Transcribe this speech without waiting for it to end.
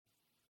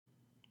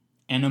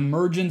An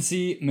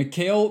emergency.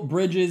 Mikal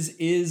Bridges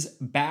is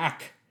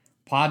back.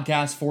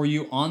 Podcast for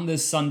you on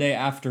this Sunday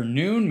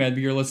afternoon. Maybe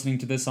you're listening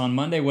to this on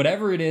Monday.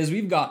 Whatever it is,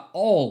 we've got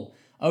all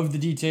of the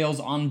details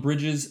on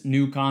Bridges'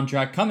 new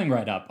contract coming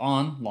right up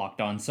on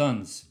Locked On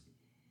Suns.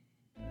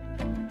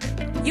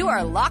 You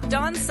are Locked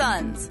On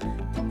Suns,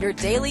 your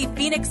daily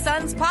Phoenix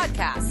Suns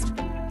podcast.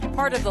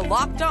 Part of the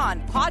Locked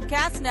On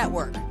Podcast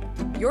Network,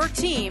 your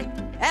team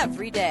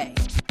every day.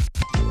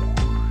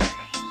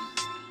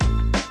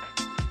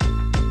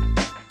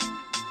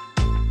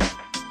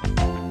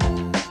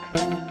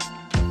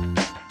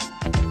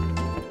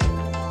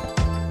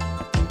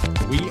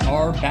 We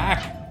are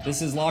back.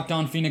 This is Locked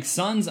On Phoenix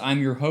Suns. I'm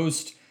your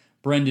host,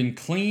 Brendan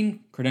Clean,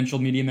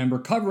 credentialed media member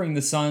covering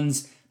the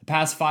Suns the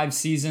past 5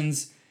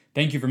 seasons.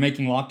 Thank you for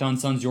making Locked On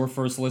Suns your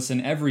first listen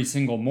every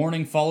single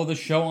morning. Follow the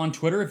show on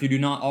Twitter if you do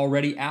not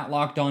already at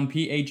Locked On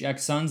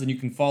PHX Suns, and you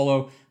can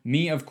follow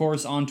me, of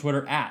course, on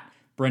Twitter at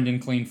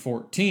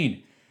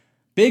BrendanClean14.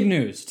 Big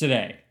news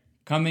today,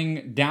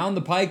 coming down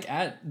the pike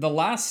at the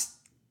last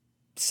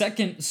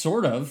second,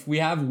 sort of. We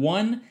have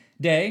one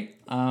day.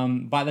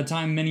 By the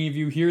time many of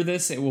you hear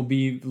this, it will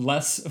be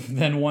less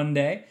than one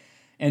day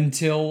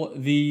until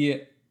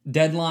the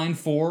deadline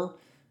for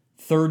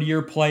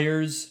third-year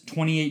players,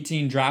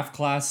 2018 draft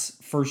class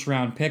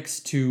first-round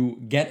picks to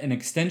get an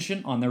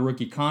extension on their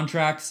rookie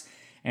contracts.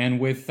 And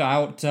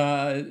without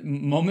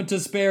moment to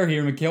spare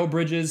here, Mikal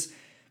Bridges,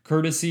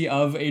 courtesy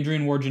of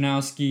Adrian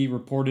Wojnarowski,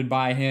 reported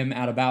by him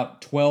at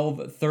about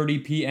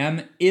 12:30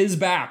 p.m., is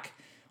back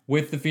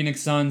with the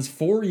Phoenix Suns.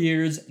 4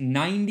 years,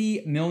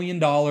 $90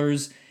 million,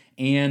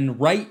 and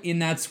right in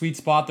that sweet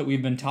spot that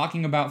we've been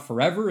talking about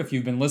forever. If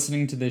you've been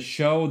listening to this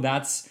show,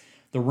 that's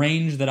the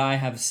range that I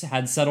have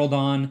had settled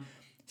on,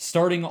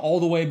 starting all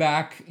the way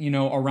back,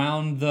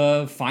 around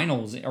the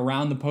finals,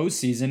 around the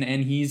postseason,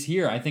 and he's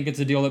here. I think it's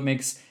a deal that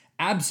makes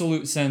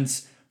absolute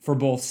sense for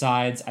both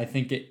sides. I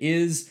think it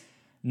is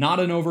not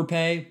an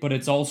overpay, but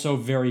it's also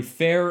very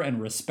fair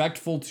and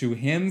respectful to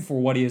him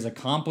for what he has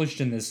accomplished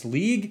in this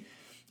league.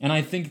 And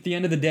I think at the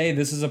end of the day,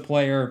 this is a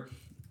player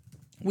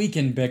we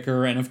can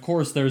bicker, and of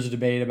course there's a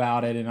debate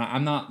about it, and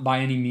I'm not by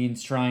any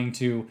means trying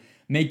to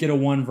make it a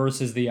one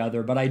versus the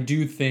other, but I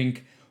do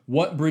think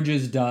what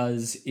Bridges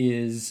does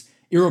is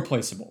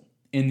irreplaceable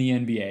in the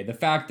NBA. The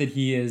fact that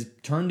he is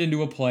turned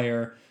into a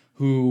player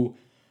who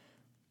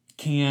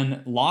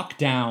can lock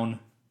down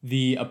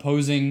the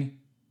opposing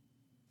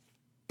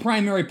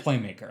primary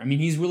playmaker. I mean,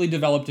 he's really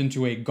developed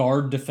into a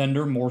guard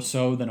defender more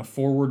so than a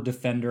forward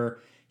defender.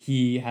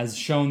 He has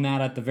shown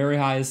that at the very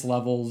highest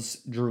levels.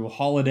 Drew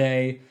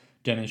Holiday,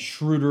 Dennis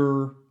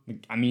Schroeder,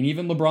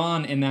 even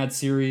LeBron in that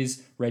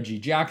series, Reggie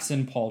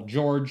Jackson, Paul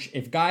George.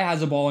 If Guy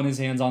has a ball in his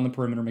hands on the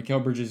perimeter,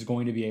 Mikal Bridges is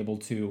going to be able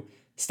to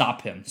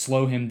stop him,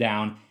 slow him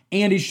down,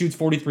 and he shoots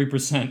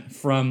 43%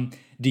 from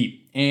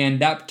deep. And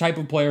that type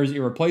of player is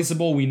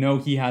irreplaceable. We know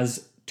he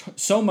has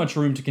so much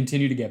room to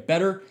continue to get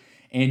better,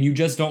 and you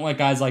just don't let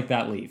guys like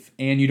that leave.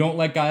 And you don't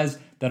let guys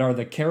that are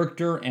the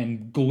character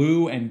and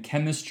glue and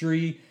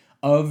chemistry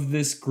of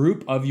this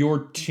group, of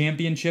your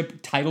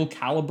championship title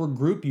caliber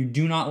group, you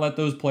do not let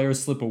those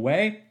players slip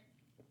away.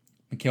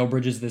 Mikal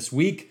Bridges this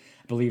week,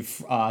 I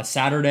believe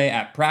Saturday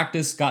at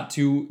practice, got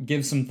to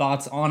give some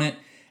thoughts on it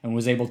and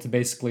was able to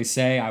basically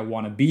say, I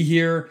want to be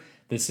here.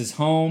 This is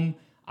home.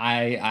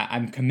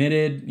 I'm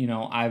committed.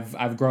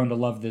 I've grown to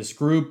love this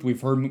group.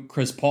 We've heard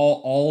Chris Paul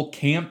all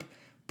camp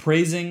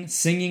singing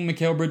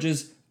Mikal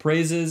Bridges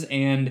praises,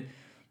 and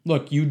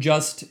look, you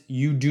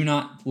do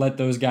not let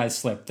those guys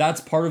slip.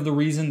 That's part of the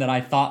reason that I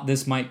thought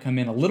this might come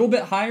in a little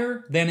bit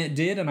higher than it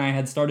did, and I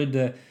had started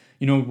to,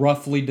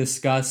 roughly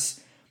discuss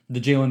the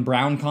Jaylen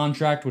Brown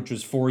contract, which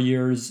was 4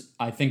 years.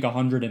 I think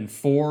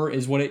 104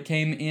 is what it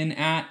came in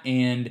at,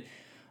 and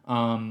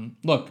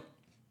look,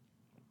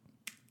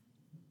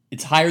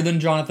 it's higher than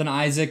Jonathan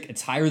Isaac,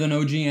 it's higher than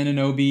OG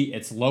Anunoby,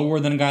 it's lower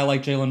than a guy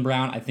like Jaylen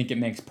Brown. I think it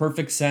makes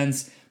perfect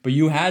sense, but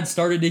you had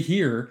started to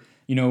hear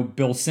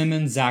Bill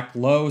Simmons, Zach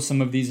Lowe,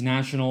 some of these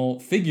national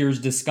figures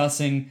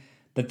discussing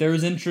that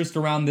there's interest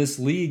around this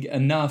league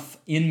enough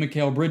in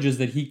Mikal Bridges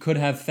that he could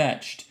have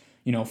fetched,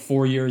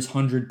 4 years,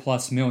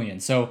 $100+ million.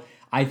 So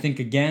I think,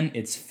 again,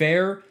 it's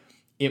fair.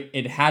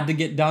 It had to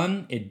get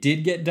done. It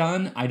did get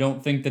done. I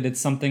don't think that it's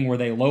something where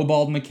they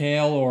lowballed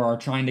Mikal or are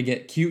trying to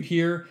get cute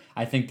here.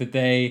 I think that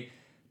they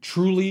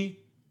truly,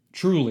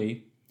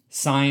 truly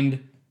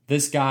signed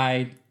this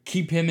guy,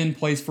 keep him in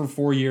place for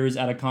 4 years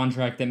at a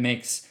contract that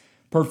makes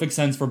perfect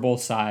sense for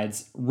both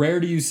sides.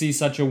 Rare do you see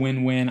such a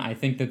win-win. I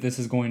think that this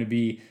is going to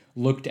be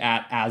looked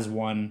at as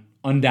one,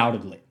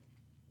 undoubtedly.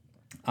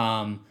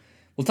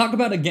 We'll talk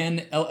about,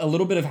 again, a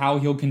little bit of how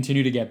he'll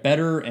continue to get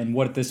better and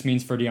what this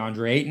means for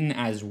DeAndre Ayton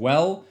as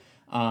well.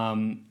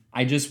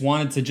 I just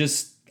wanted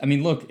to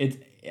look,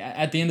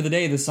 at the end of the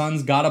day, the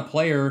Suns got a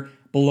player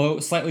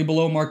slightly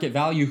below market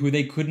value who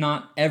they could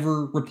not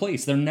ever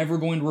replace. They're never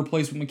going to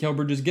replace what Mikal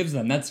Bridges gives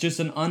them. That's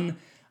just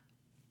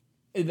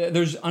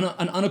there's an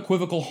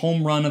unequivocal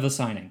home run of a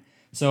signing.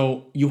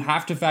 So you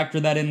have to factor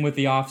that in with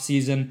the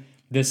offseason.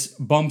 This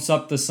bumps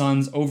up the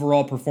Suns'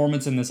 overall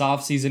performance in this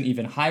offseason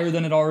even higher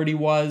than it already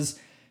was.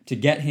 To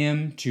get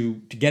him to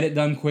get it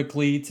done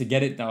quickly, to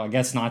get it, I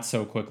guess not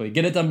so quickly,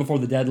 get it done before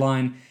the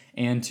deadline,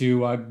 and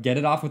to get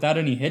it off without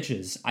any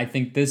hitches. I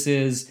think this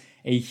is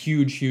a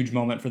huge, huge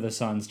moment for the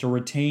Suns to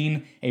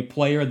retain a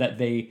player that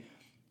they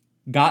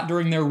got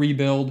during their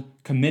rebuild,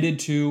 committed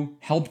to,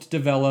 helped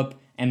develop,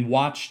 and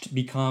watched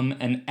become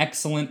an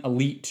excellent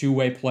elite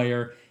two-way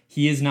player.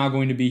 He is now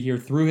going to be here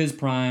through his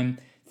prime,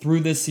 through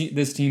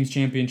this team's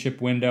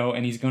championship window,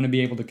 and he's going to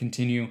be able to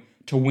continue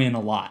to win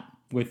a lot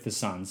with the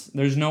Suns.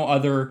 There's no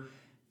other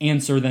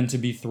answer than to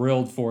be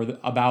thrilled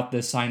about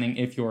this signing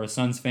if you're a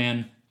Suns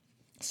fan.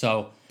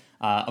 So,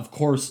 of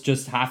course,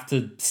 just have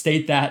to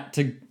state that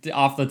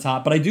off the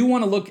top. But I do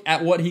want to look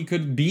at what he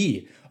could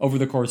be over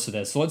the course of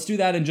this. So let's do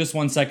that in just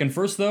 1 second.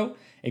 First, though,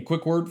 a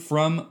quick word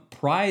from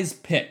Prize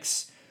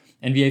Picks.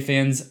 NBA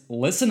fans,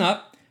 listen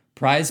up.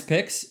 Prize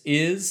Picks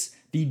is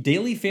the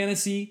daily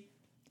fantasy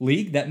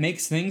league that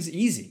makes things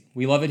easy.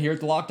 We love it here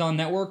at the Locked On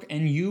Network,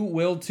 and you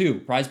will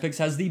too. Prize Picks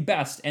has the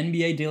best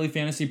NBA daily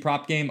fantasy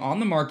prop game on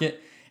the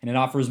market, and it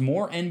offers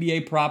more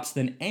NBA props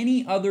than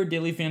any other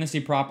daily fantasy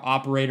prop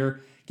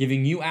operator,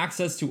 giving you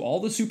access to all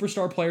the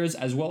superstar players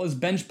as well as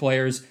bench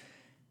players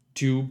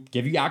to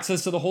give you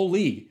access to the whole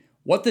league.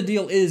 What the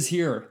deal is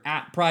here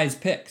at Prize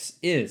Picks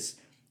is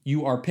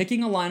you are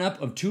picking a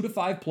lineup of 2 to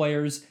 5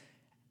 players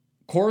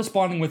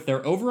corresponding with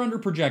their over-under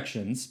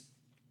projections.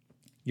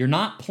 You're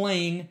not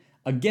playing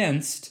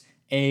against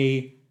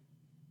a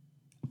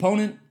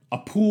opponent, a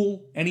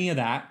pool, any of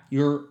that.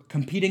 You're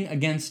competing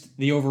against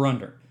the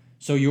over-under.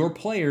 So your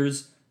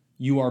players,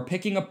 you are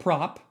picking a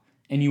prop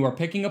and you are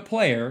picking a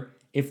player.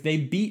 If they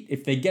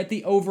get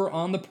the over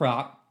on the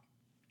prop,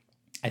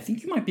 I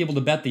think you might be able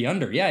to bet the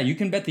under. Yeah, you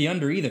can bet the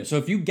under either. So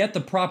if you get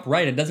the prop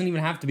right, it doesn't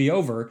even have to be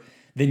over,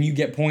 then you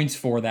get points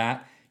for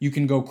that. You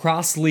can go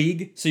cross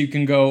league, so you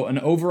can go an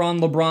over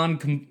on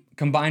LeBron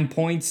combined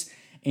points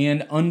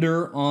and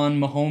under on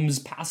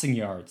Mahomes' passing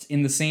yards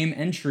in the same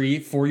entry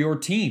for your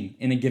team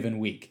in a given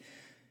week.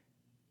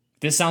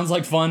 This sounds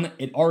like fun.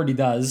 It already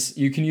does.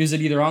 You can use it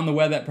either on the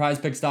web at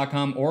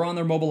prizepicks.com or on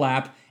their mobile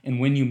app.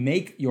 And when you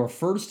make your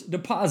first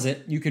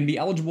deposit, you can be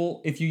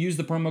eligible if you use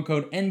the promo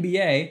code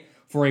NBA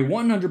for a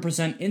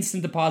 100%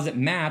 instant deposit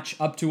match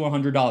up to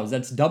 $100.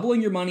 That's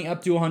doubling your money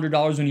up to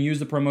 $100 when you use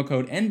the promo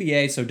code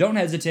NBA. So don't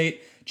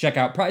hesitate. Check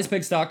out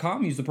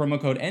prizepicks.com, use the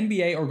promo code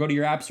NBA, or go to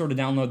your app store to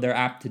download their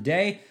app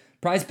today.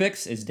 Prize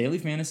Picks is daily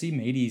fantasy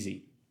made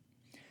easy.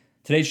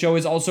 Today's show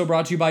is also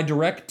brought to you by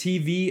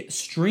DirecTV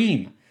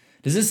Stream.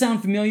 Does this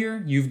sound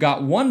familiar? You've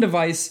got one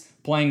device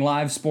playing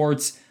live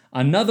sports,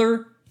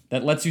 another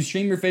that lets you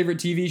stream your favorite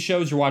TV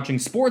shows. You're watching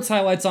sports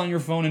highlights on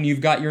your phone, and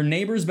you've got your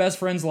neighbor's best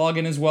friend's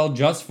login as well,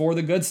 just for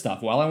the good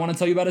stuff. Well, I want to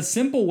tell you about a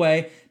simple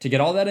way to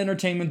get all that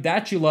entertainment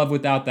that you love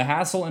without the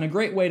hassle, and a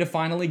great way to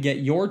finally get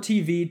your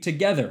TV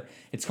together.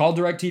 It's called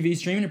DirecTV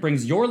Stream, and it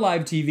brings your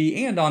live TV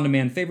and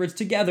on-demand favorites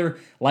together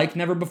like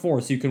never before,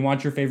 so you can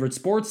watch your favorite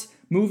sports,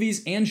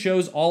 movies, and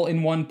shows all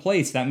in one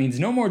place. That means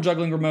no more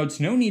juggling remotes,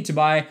 no need to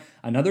buy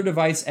another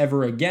device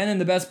ever again, and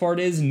the best part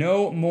is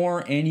no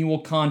more annual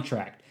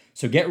contract.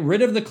 So get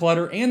rid of the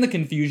clutter and the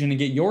confusion and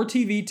get your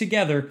TV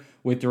together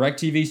with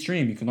DirecTV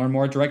Stream. You can learn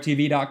more at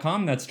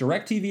directtv.com. That's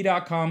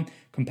directtv.com.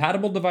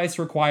 Compatible device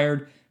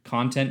required.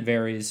 Content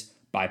varies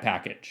by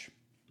package.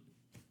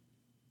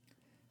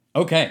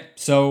 Okay,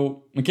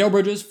 so Mikal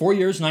Bridges, 4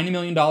 years, $90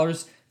 million,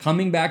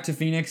 coming back to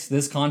Phoenix.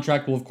 This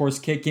contract will, of course,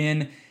 kick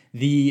in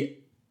the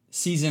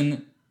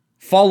season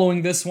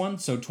following this one,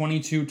 so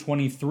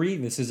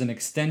 22-23. This is an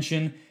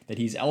extension that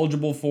he's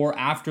eligible for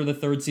after the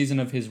third season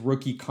of his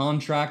rookie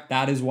contract.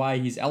 That is why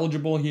he's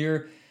eligible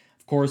here.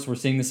 Of course, we're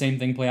seeing the same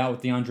thing play out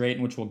with DeAndre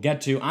Ayton, which we'll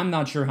get to. I'm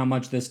not sure how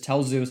much this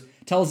tells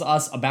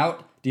us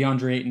about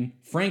DeAndre Ayton,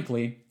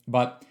 frankly,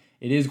 but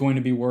it is going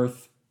to be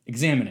worth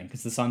examining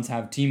because the Suns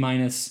have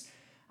T-minus,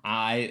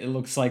 it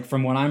looks like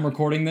from when I'm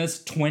recording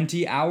this,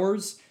 20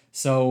 hours.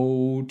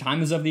 So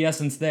time is of the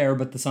essence there,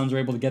 but the Suns are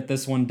able to get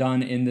this one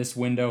done in this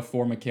window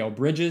for Mikal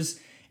Bridges.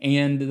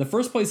 And the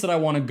first place that I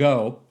want to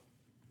go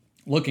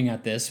looking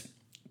at this,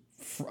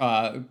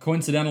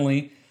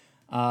 coincidentally,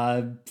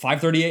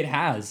 538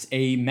 has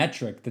a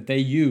metric that they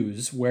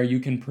use where you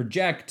can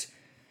project,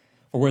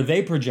 or where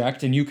they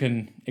project, and you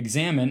can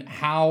examine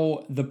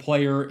how the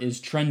player is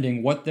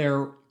trending, what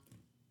it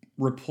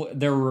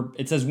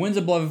says wins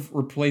above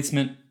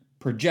replacement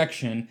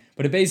projection,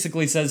 but it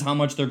basically says how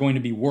much they're going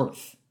to be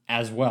worth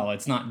as well.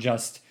 It's not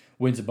just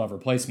wins above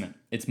replacement.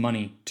 It's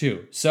money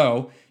too.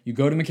 So you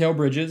go to Mikal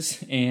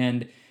Bridges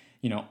and,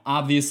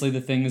 obviously the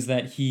things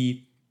that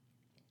he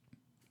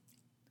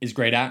is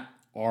great at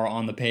are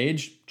on the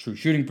page: true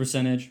shooting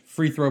percentage,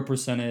 free throw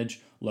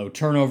percentage, low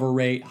turnover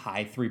rate,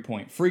 high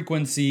three-point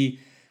frequency,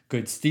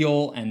 good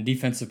steal and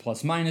defensive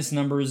plus-minus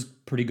numbers,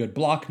 pretty good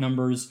block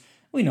numbers.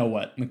 We know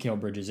what Mikal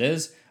Bridges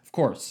is, of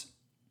course.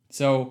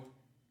 So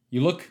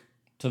you look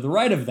to the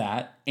right of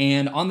that,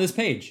 and on this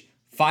page,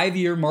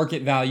 5-year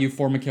market value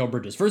for Mikal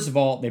Bridges. First of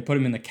all, they put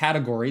him in the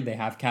category, they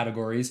have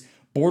categories,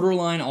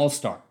 borderline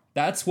all-star.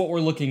 That's what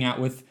we're looking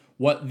at with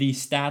what the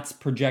stats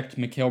project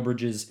Mikal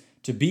Bridges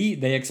to be.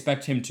 They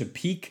expect him to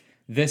peak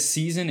this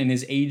season in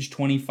his age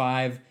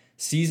 25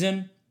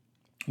 season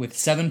with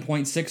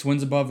 7.6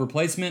 wins above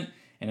replacement.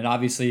 And it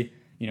obviously,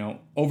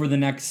 over the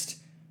next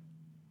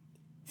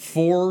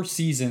 4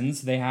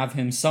 seasons, they have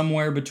him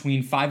somewhere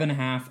between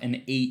 5.5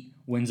 and 8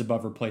 wins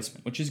above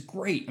replacement, which is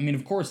great. I mean,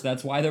 of course,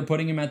 that's why they're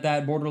putting him at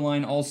that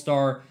borderline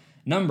all-star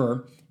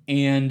number.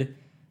 And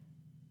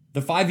the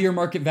 5-year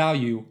market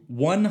value,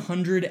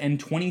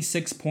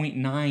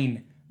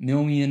 $126.9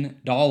 million.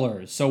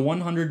 So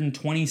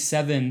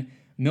 $127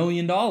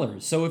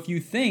 million. So if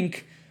you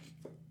think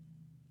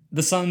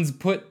the Suns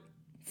put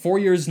 4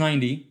 years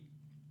 90,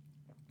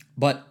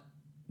 but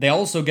they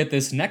also get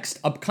this next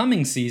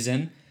upcoming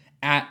season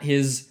at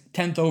his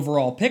 10th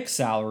overall pick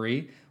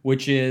salary,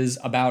 which is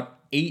about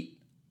 8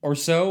 or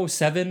so,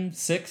 7,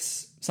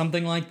 6,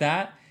 something like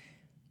that,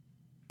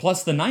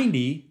 plus the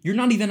 90, you're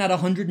not even at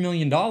 $100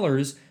 million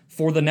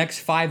for the next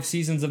 5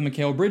 seasons of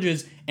Mikal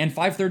Bridges, and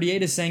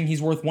 538 is saying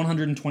he's worth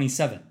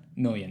 $127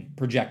 million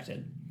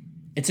projected.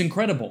 It's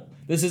incredible.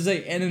 This is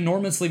an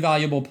enormously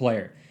valuable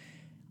player.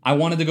 I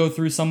wanted to go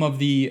through some of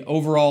the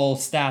overall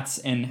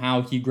stats and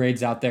how he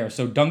grades out there.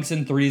 So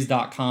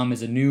dunksandthrees.com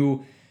is a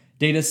new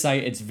data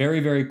site. It's very,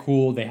 very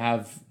cool. They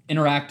have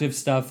interactive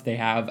stuff. They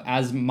have,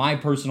 as my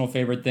personal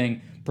favorite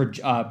thing,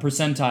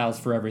 percentiles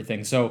for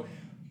everything. So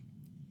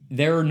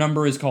their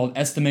number is called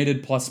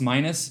estimated plus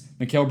minus.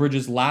 Mikal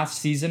Bridges'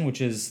 last season, which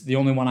is the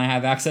only one I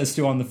have access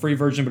to on the free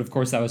version, but of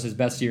course that was his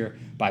best year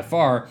by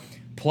far,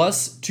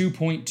 plus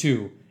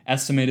 2.2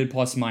 estimated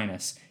plus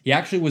minus. He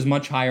actually was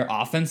much higher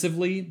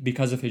offensively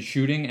because of his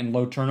shooting and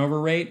low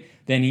turnover rate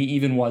than he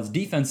even was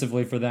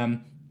defensively for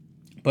them.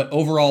 But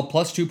overall,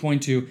 plus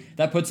 2.2,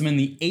 that puts him in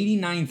the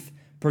 89th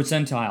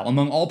percentile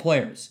among all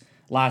players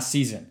last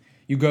season.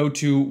 You go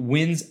to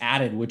wins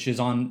added, which is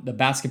on the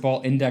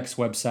Basketball Index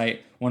website,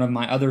 one of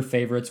my other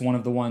favorites, one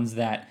of the ones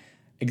that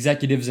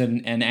executives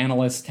and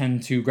analysts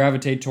tend to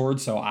gravitate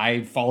towards, so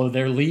I follow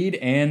their lead,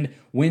 and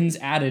wins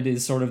added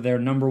is sort of their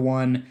number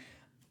one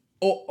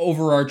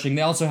overarching.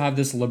 They also have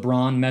this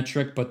LeBron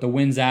metric, but the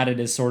wins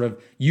added is sort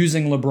of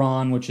using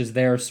LeBron, which is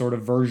their sort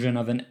of version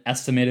of an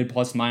estimated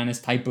plus minus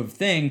type of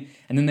thing.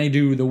 And then they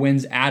do the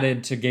wins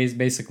added to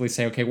basically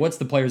say, okay, what's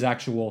the player's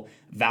actual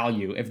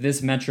value? If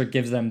this metric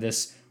gives them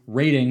this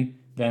rating,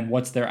 then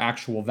what's their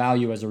actual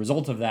value as a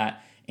result of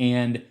that?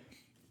 And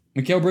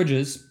Mikal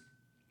Bridges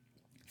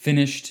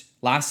finished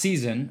last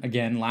season,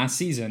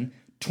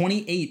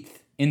 28th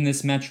in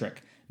this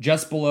metric,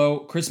 just below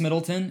Chris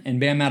Middleton and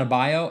Bam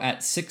Adebayo at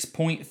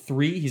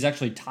 6.3. He's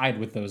actually tied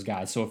with those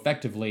guys. So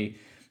effectively,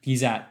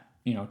 he's at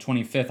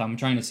 25th. I'm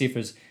trying to see if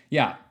there's,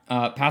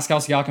 Pascal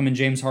Siakam and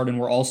James Harden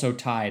were also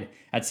tied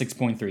at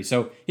 6.3.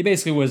 So he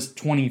basically was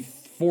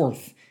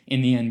 24th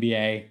in the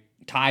NBA,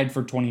 tied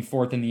for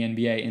 24th in the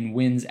NBA in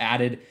wins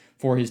added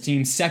for his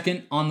team.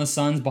 Second on the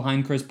Suns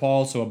behind Chris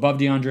Paul, so above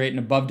DeAndre Ayton,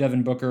 above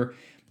Devin Booker,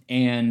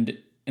 and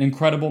an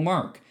incredible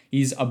mark.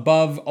 He's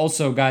above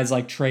also guys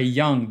like Trae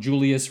Young,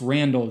 Julius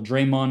Randle,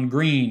 Draymond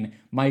Green,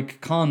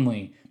 Mike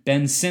Conley,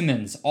 Ben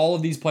Simmons. All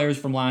of these players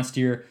from last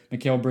year,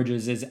 Mikal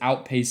Bridges is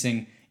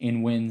outpacing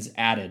in wins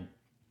added.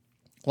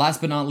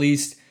 Last but not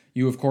least,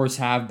 you of course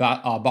have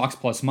box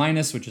plus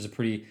minus, which is a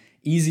pretty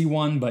easy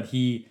one, but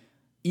he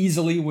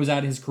easily was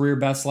at his career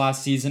best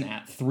last season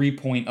at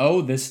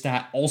 3.0. This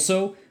stat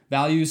also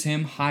values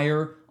him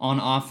higher on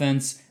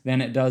offense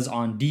than it does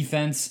on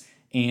defense.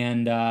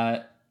 And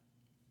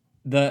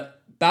the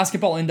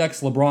Basketball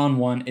Index LeBron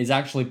one is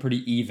actually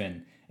pretty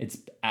even. It's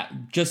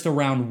at just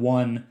around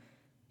 1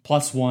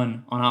 plus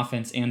 1 on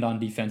offense and on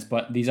defense,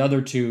 but these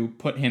other two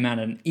put him at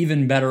an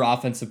even better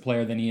offensive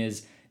player than he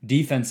is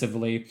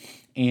defensively.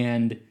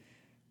 And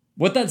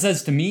what that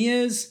says to me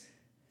is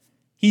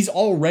he's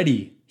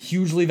already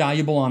hugely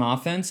valuable on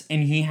offense,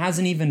 and he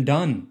hasn't even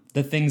done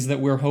the things that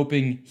we're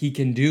hoping he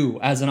can do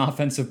as an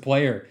offensive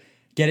player.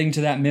 Getting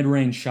to that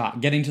mid-range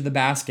shot, getting to the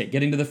basket,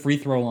 getting to the free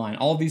throw line.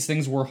 All of these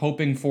things we're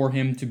hoping for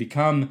him to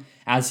become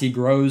as he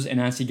grows and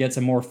as he gets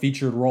a more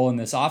featured role in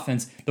this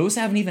offense. Those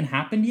haven't even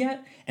happened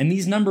yet, and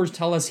these numbers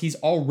tell us he's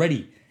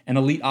already an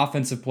elite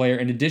offensive player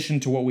in addition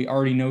to what we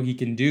already know he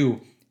can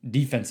do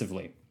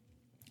defensively.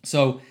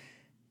 So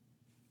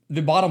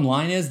the bottom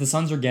line is the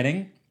Suns are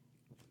getting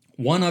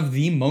one of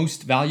the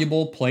most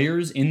valuable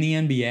players in the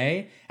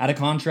NBA at a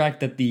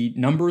contract that the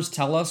numbers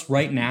tell us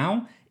right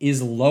now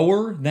is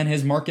lower than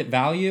his market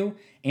value,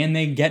 and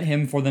they get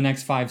him for the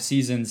next 5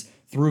 seasons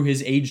through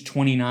his age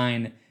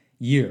 29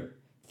 year,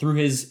 through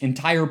his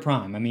entire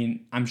prime. I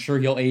mean, I'm sure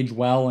he'll age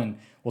well, and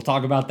we'll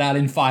talk about that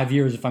in 5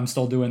 years if I'm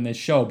still doing this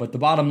show. But the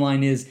bottom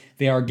line is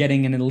they are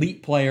getting an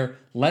elite player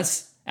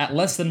at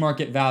less than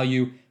market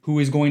value who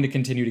is going to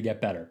continue to get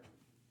better.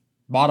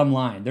 Bottom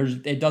line,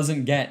 it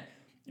doesn't get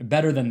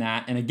better than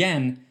that. And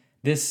again,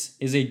 this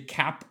is a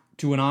cap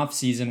to an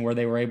offseason where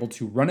they were able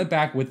to run it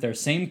back with their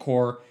same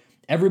core.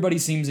 Everybody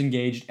seems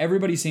engaged.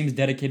 Everybody seems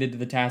dedicated to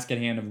the task at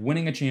hand of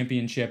winning a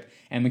championship.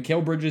 And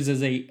Mikal Bridges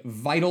is a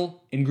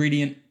vital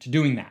ingredient to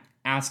doing that.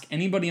 Ask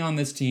anybody on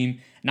this team,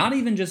 not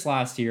even just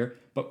last year,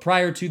 but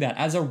prior to that,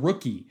 as a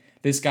rookie,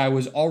 This guy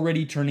was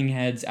already turning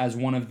heads as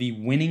one of the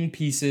winning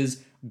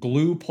pieces,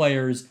 glue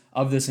players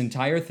of this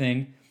entire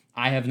thing.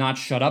 I have not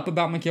shut up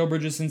about Mikal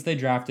Bridges since they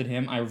drafted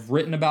him. I've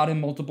written about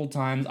him multiple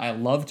times. I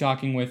love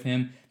talking with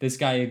him. This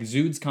guy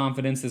exudes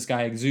confidence. This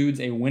guy exudes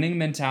a winning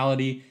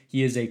mentality.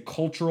 He is a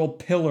cultural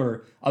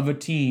pillar of a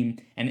team,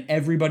 and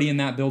everybody in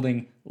that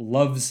building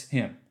loves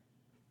him.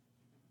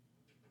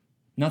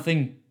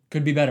 Nothing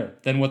could be better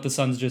than what the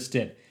Suns just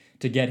did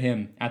to get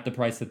him at the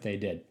price that they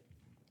did.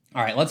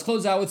 All right, let's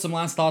close out with some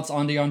last thoughts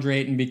on DeAndre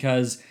Ayton,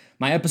 because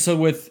my episode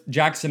with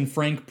Jackson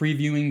Frank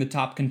previewing the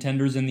top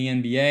contenders in the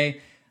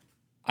NBA,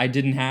 I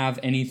didn't have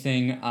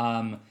anything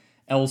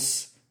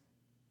else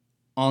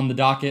on the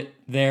docket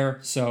there,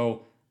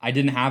 so I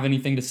didn't have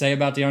anything to say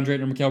about DeAndre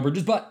Ayton or Mikal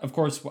Bridges, but of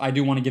course, I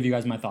do want to give you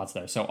guys my thoughts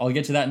there. So I'll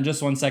get to that in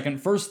just 1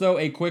 second. First, though,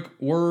 a quick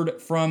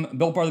word from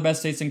Built Bar, the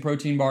best tasting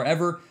protein bar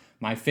ever,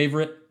 my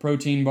favorite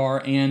protein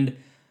bar. And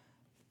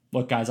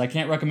look, guys, I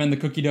can't recommend the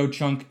cookie dough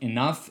chunk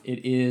enough.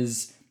 It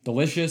is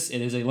delicious.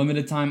 It is a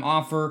limited time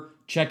offer.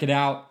 Check it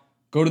out.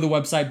 Go to the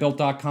website,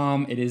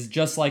 built.com. It is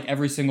just like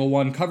every single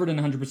one, covered in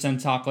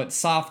 100% chocolate,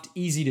 soft,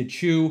 easy to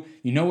chew.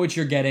 You know what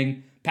you're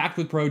getting. Packed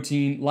with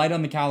protein, light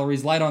on the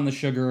calories, light on the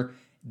sugar.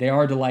 They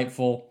are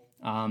delightful.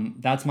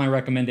 That's my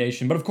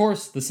recommendation. But of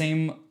course, the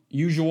same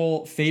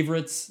usual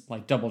favorites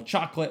like double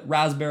chocolate,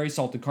 raspberry,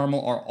 salted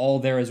caramel are all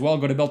there as well.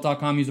 Go to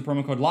built.com, use the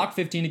promo code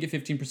LOCK15 to get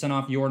 15%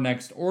 off your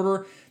next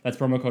order. That's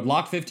promo code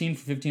LOCK15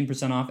 for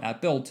 15% off at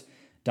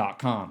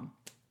built.com.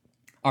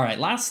 All right,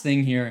 last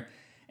thing here,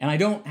 and I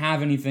don't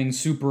have anything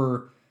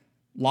super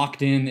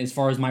locked in as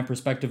far as my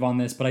perspective on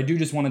this, but I do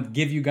just want to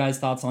give you guys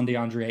thoughts on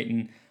DeAndre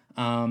Ayton.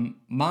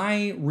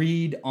 My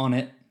read on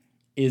it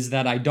is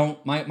that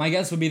my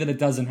guess would be that it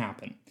doesn't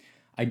happen.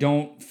 I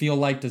don't feel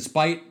like,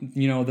 despite,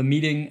 the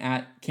meeting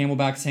at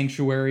Camelback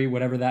Sanctuary,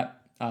 whatever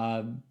that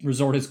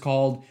resort is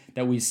called,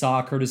 that we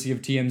saw courtesy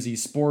of TMZ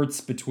Sports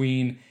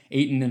between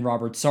Ayton and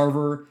Robert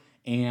Sarver,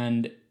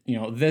 and,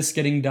 this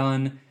getting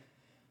done,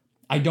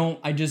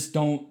 I just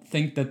don't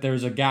think that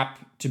there's a gap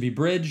to be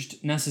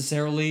bridged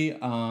necessarily.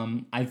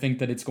 I think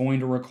that it's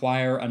going to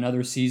require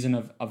another season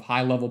of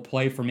high-level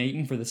play from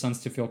Ayton for the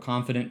Suns to feel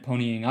confident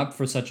ponying up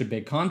for such a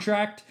big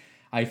contract.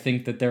 I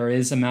think that there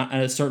is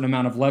a certain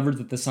amount of leverage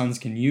that the Suns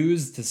can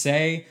use to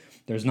say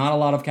there's not a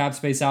lot of cap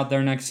space out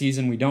there next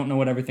season. We don't know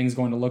what everything's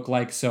going to look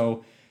like.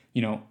 So,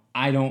 we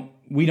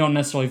don't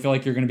necessarily feel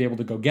like you're going to be able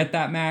to go get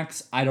that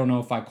max. I don't know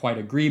if I quite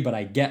agree, but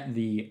I get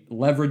the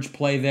leverage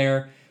play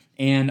there.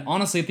 And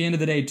honestly, at the end of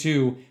the day,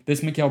 too,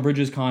 this Mikal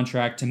Bridges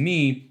contract, to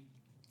me,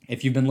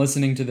 if you've been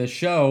listening to this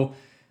show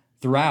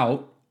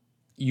throughout,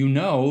 you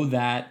know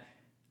that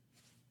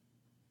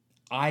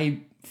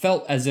I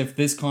felt as if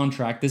this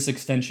contract, this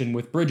extension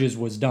with Bridges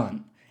was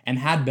done and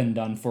had been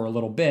done for a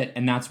little bit,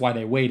 and that's why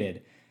they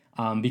waited,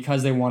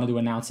 because they wanted to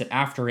announce it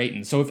after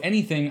Ayton. So if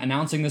anything,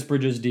 announcing this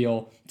Bridges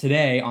deal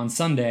today on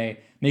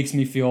Sunday makes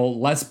me feel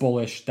less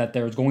bullish that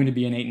there's going to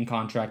be an Ayton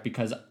contract,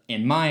 because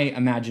in my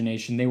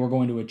imagination, they were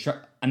going to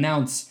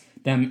announce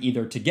them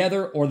either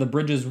together or the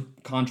Bridges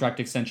contract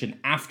extension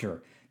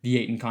after the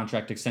Ayton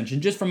contract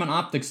extension, just from an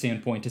optics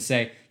standpoint, to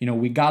say,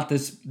 we got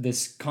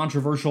this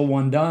controversial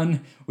one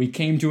done. We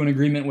came to an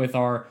agreement with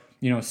our,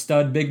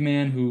 stud big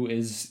man who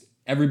is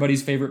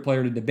everybody's favorite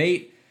player to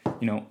debate.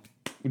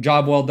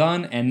 Job well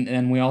done. And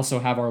then we also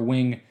have our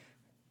wing,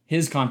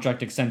 his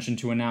contract extension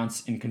to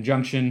announce in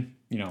conjunction.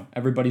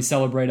 Everybody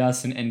celebrate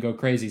us and go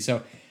crazy.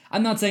 So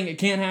I'm not saying it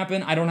can't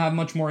happen. I don't have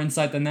much more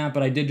insight than that,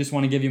 but I did just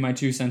want to give you my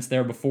 2 cents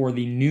there before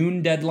the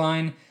noon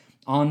deadline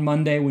on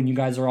Monday when you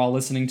guys are all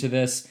listening to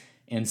this.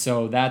 And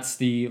so that's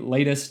the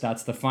latest.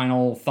 That's the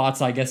final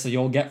thoughts, I guess, that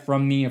you'll get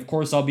from me. Of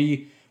course, I'll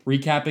be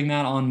recapping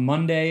that on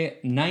Monday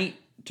night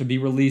to be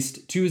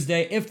released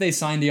Tuesday. If they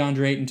sign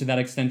DeAndre Ayton to that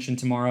extension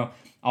tomorrow,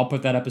 I'll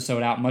put that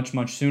episode out much,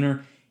 much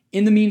sooner.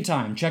 In the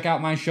meantime, check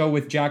out my show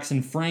with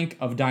Jackson Frank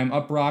of Dime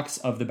Up Rocks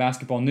of the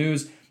Basketball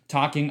News,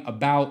 talking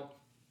about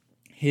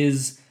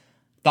his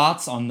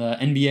thoughts on the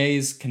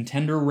NBA's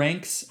contender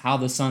ranks, how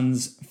the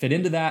Suns fit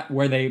into that,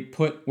 where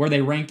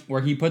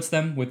he puts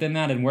them within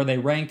that, and where they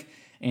rank,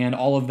 and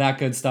all of that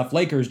good stuff.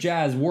 Lakers,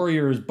 Jazz,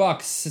 Warriors,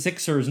 Bucks,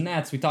 Sixers,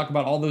 Nets. We talk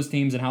about all those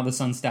teams and how the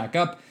Suns stack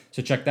up.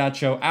 So check that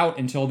show out.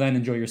 Until then,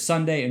 enjoy your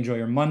Sunday, enjoy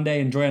your Monday,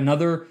 enjoy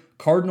another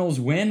Cardinals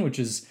win, which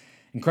is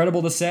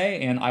incredible to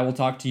say, and I will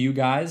talk to you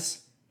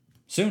guys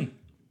soon.